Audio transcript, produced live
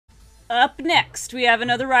Up next, we have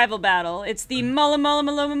another rival battle. It's the Mullum Mullum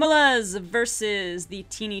Alomomolas versus the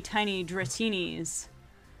teeny tiny Dratinis.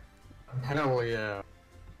 Hell yeah.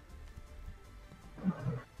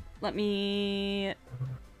 Let me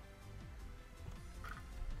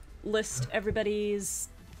list everybody's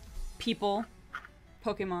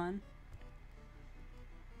Pokémon.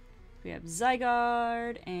 We have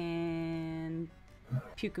Zygarde and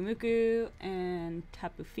Pyukumuku and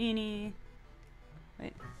Tapu Fini.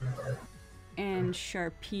 Wait. And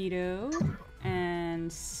Sharpedo and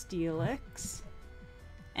Steelix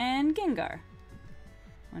and Gengar.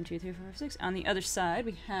 1, 2, 3, 4, 5, 6. On the other side,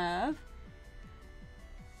 we have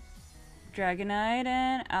Dragonite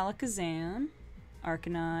and Alakazam,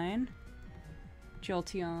 Arcanine,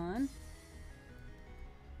 Jolteon,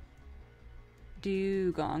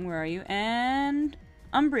 Dugong, where are you? And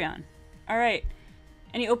Umbreon. Alright.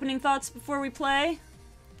 Any opening thoughts before we play?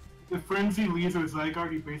 If Frenzy leaves with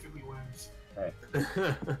Zygarde, he basically wins. Hey.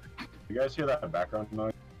 You guys hear that background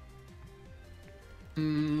noise?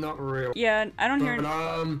 Not real. Yeah, I don't hear.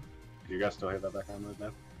 Do you guys still hear that background noise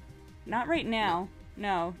now? Not right now.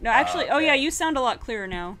 No. No, actually. Okay. Oh yeah, you sound a lot clearer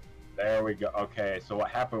now. There we go. Okay, so what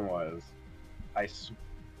happened was,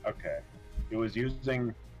 okay, it was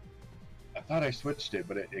using. I thought I switched it,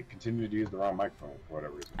 but it continued to use the wrong microphone for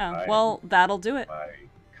whatever reason. Oh, well, that'll do it. My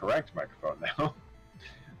correct microphone now.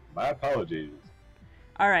 My apologies.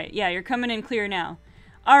 Alright, yeah, you're coming in clear now.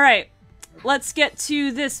 Alright, let's get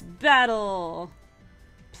to this battle.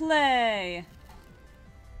 Play.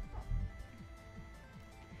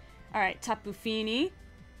 Alright, Tapu Fini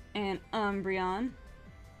and Umbreon.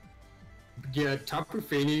 Yeah, Tapu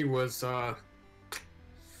Fini was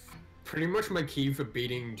pretty much my key for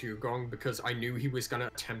beating Dugong because I knew he was gonna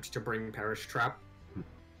attempt to bring Perish Trap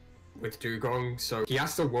with Dugong, so he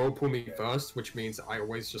has to Whirlpool me first, which means I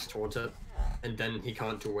always just taunt it, and then he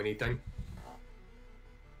can't do anything.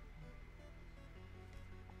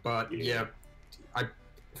 But yeah,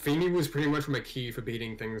 Fini was pretty much my key for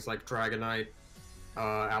beating things like Dragonite,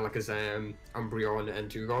 Alakazam, Umbreon, and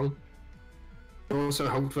Dugong. It also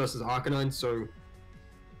helped versus Arcanine, so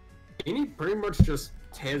Fini pretty much just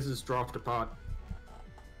tears his draft apart.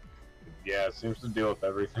 Yeah, it seems to deal with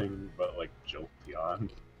everything but like Jolteon.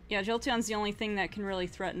 Yeah, Jolteon's the only thing that can really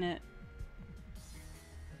threaten it.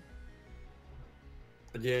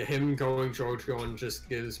 But yeah, him going Jolteon just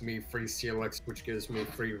gives me free Steelix, which gives me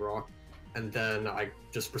free Rock, and then I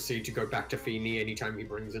just proceed to go back to Fini anytime he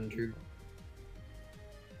brings in Dugong.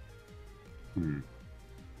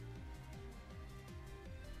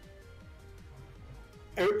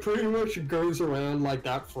 It pretty much goes around like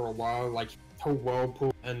that for a while, like he'll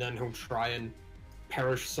Whirlpool and then he'll try and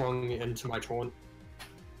Perish Song into my taunt.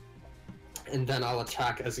 And then I'll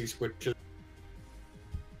attack as he switches.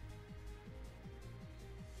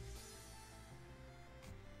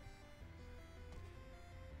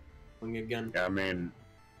 Again. Yeah, I mean,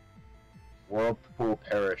 Whirlpool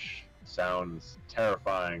Perish sounds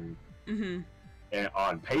terrifying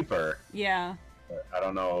on paper. Yeah. But I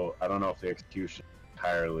don't know if the execution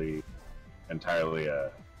is entirely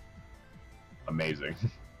amazing.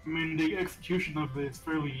 I mean, the execution of it is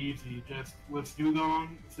fairly easy. Just with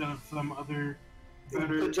Dugong instead of some other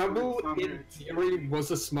better. The jumble in theory was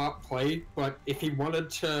a smart play, but if he wanted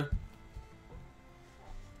to,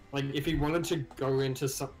 go into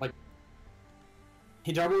some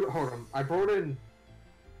he doubled. Hold on, I brought in.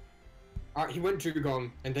 He went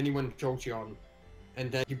Dugong and then he went Jolteon,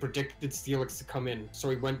 and then he predicted Steelix to come in, so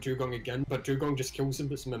he went Dugong again. But Dugong just kills him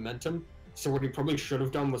with some momentum. So what he probably should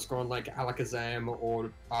have done was gone like Alakazam or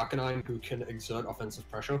Arcanine, who can exert offensive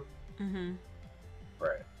pressure.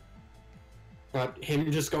 Right. But him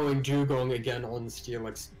just going Dugong again on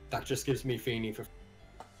Steelix, that just gives me Fini for.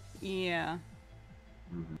 Yeah.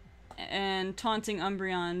 And taunting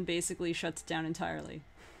Umbreon basically shuts it down entirely.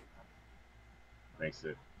 Makes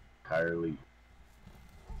it entirely.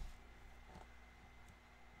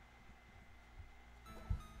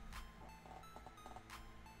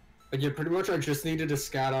 But yeah, pretty much I just needed to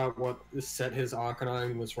scatter what set his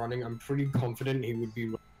Arcanine was running. I'm pretty confident he would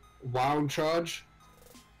be Wild Charge.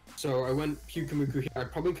 So I went Pyukumuku here. I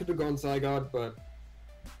probably could have gone Zygarde, but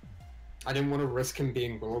I didn't want to risk him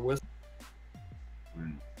being Will-O-Wisp.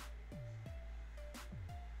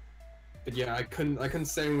 But yeah, I couldn't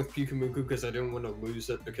stay in with Pyukumuku because I didn't want to lose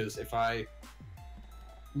it, because if I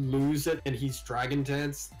lose it and he's Dragon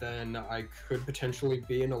Dance, then I could potentially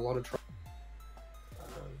be in a lot of trouble.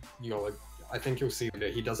 You know, like, I think you'll see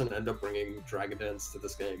that he doesn't end up bringing Dragon Dance to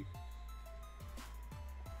this game.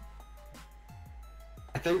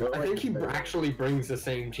 I think he actually brings the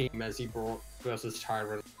same team as he brought versus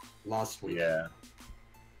Tyrant last week. Yeah.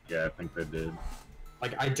 Yeah, I think they did.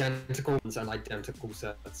 Like identical ones and identical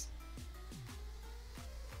sets.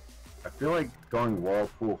 I feel like going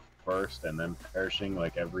Whirlpool first and then perishing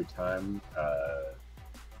like every time,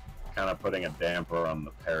 kind of putting a damper on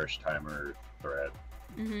the perish timer thread.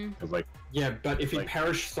 Because like, yeah, but if he like,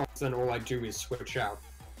 perish stops, then all I do is switch out.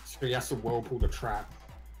 So he has to Whirlpool to trap.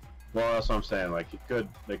 well, that's what I'm saying. Like,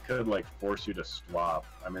 they could like force you to swap.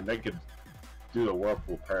 I mean, they could do the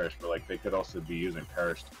Whirlpool perish, but like they could also be using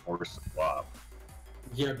perish to force the swap.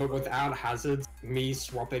 Yeah, but without hazards, me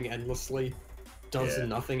swapping endlessly does Yeah.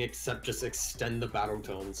 nothing except just extend the battle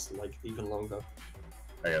turns, like, even longer.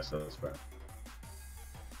 I guess that's fair.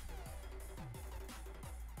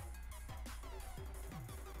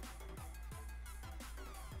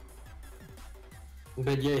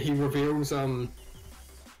 But yeah, he reveals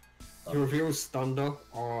Thunder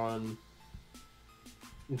on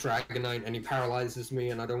Dragonite, and he paralyzes me,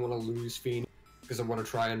 and I don't want to lose Phoenix because I want to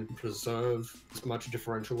try and preserve as much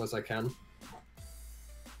differential as I can.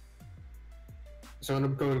 So I end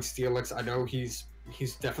up going Steelix. I know he's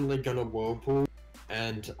definitely gonna Whirlpool,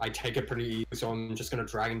 and I take it pretty easy, so I'm just gonna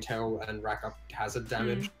Dragon Tail and rack up hazard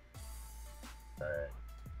damage.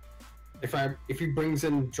 Alright. If he brings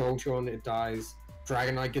in Jolteon, it dies.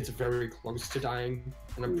 Dragonite gets very close to dying,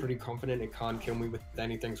 and I'm pretty confident it can't kill me with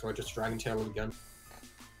anything, so I just Dragon Tail it again.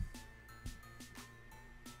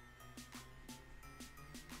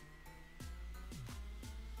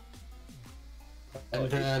 And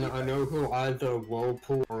then I know he'll either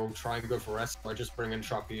Whirlpool or he'll try and go for S, so I just bring in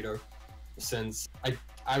Sharpedo. Since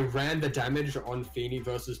I ran the damage on Feeny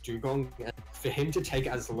versus Dugong, and for him to take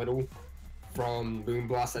as little from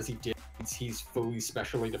Moonblast as he did, he's fully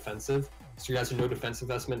specially defensive. So he has no defense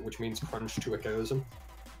investment, which means Crunch 2 KOs him.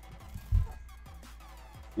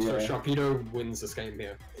 So Yeah. Sharpedo wins this game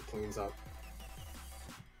here. It cleans up.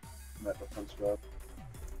 That defense drop.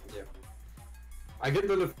 Yeah. I get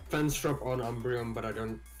the defense drop on Umbreon, but I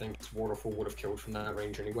don't think its Waterfall would have killed from that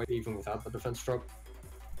range anyway, even without the defense drop.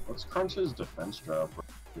 What's Crunch's defense drop?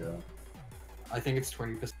 Yeah. I think it's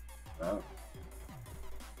 20%. Oh.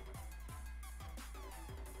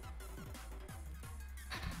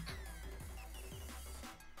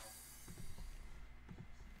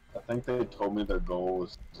 I think they told me their goal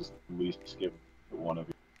was just at least skip one of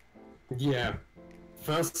you. Yeah.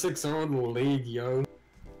 First 6-0 in the league, yo.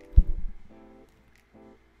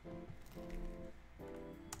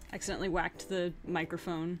 Accidentally whacked the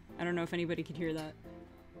microphone. I don't know if anybody could hear that.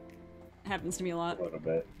 It happens to me a lot. A little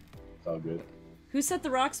bit. It's all good. Who set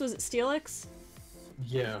the rocks? Was it Steelix?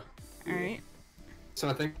 Yeah. Alright. So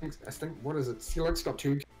I think, what is it? Steelix got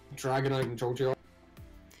 2, Dragonite and Jolteon.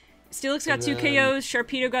 Steelix got And 2 then- KOs,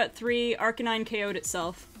 Sharpedo got 3, Arcanine KO'd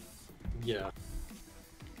itself. Yeah.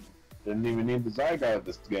 Didn't even need the Zygarde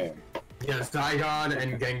this game. Yeah, Zygarde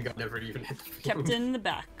and Gengar never even hit the field. Kept in the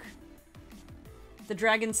back. The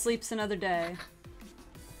dragon sleeps another day.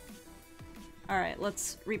 Alright,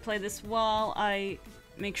 let's replay this while I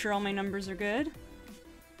make sure all my numbers are good.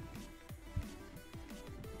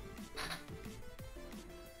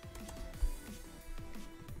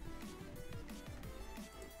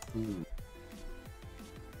 Hmm.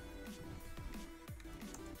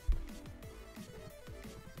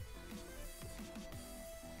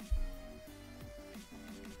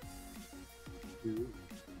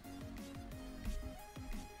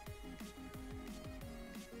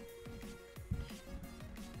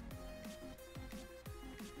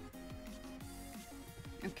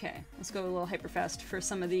 Okay, let's go a little hyper fast for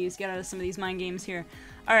some of these, get out of some of these mind games here.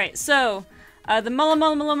 Alright, so, the Mullum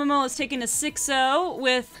Mullum Alomomolas is taking a 6-0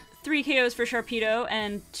 with 3 KOs for Sharpedo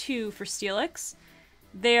and 2 for Steelix.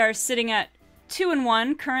 They are sitting at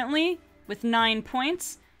 2-1 currently with 9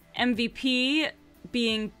 points. MVP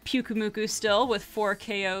being Pyukumuku still with 4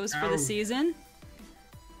 KOs for the season.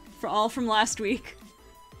 All from last week.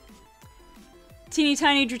 Teeny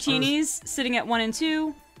Tiny Dratinis sitting at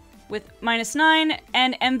 1-2 with -9,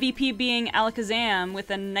 and MVP being Alakazam with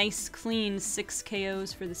a nice clean 6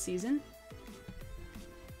 KOs for the season.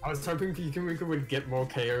 I was hoping Pyukumuku would get more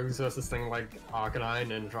KOs versus thing like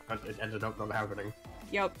Arcanine, and it ended up not happening.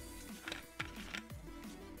 Yep.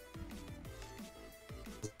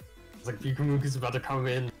 It's like Pyukumuku's about to come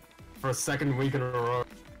in for a second week in a row.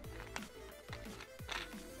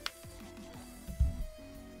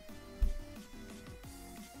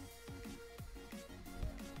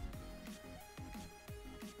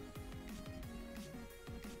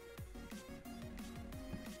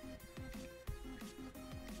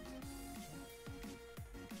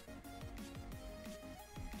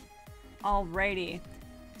 Alrighty.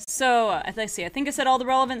 So, let's see, I think I said all the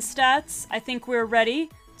relevant stats. I think we're ready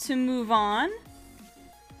to move on.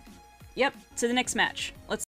 Yep, to the next match. Let's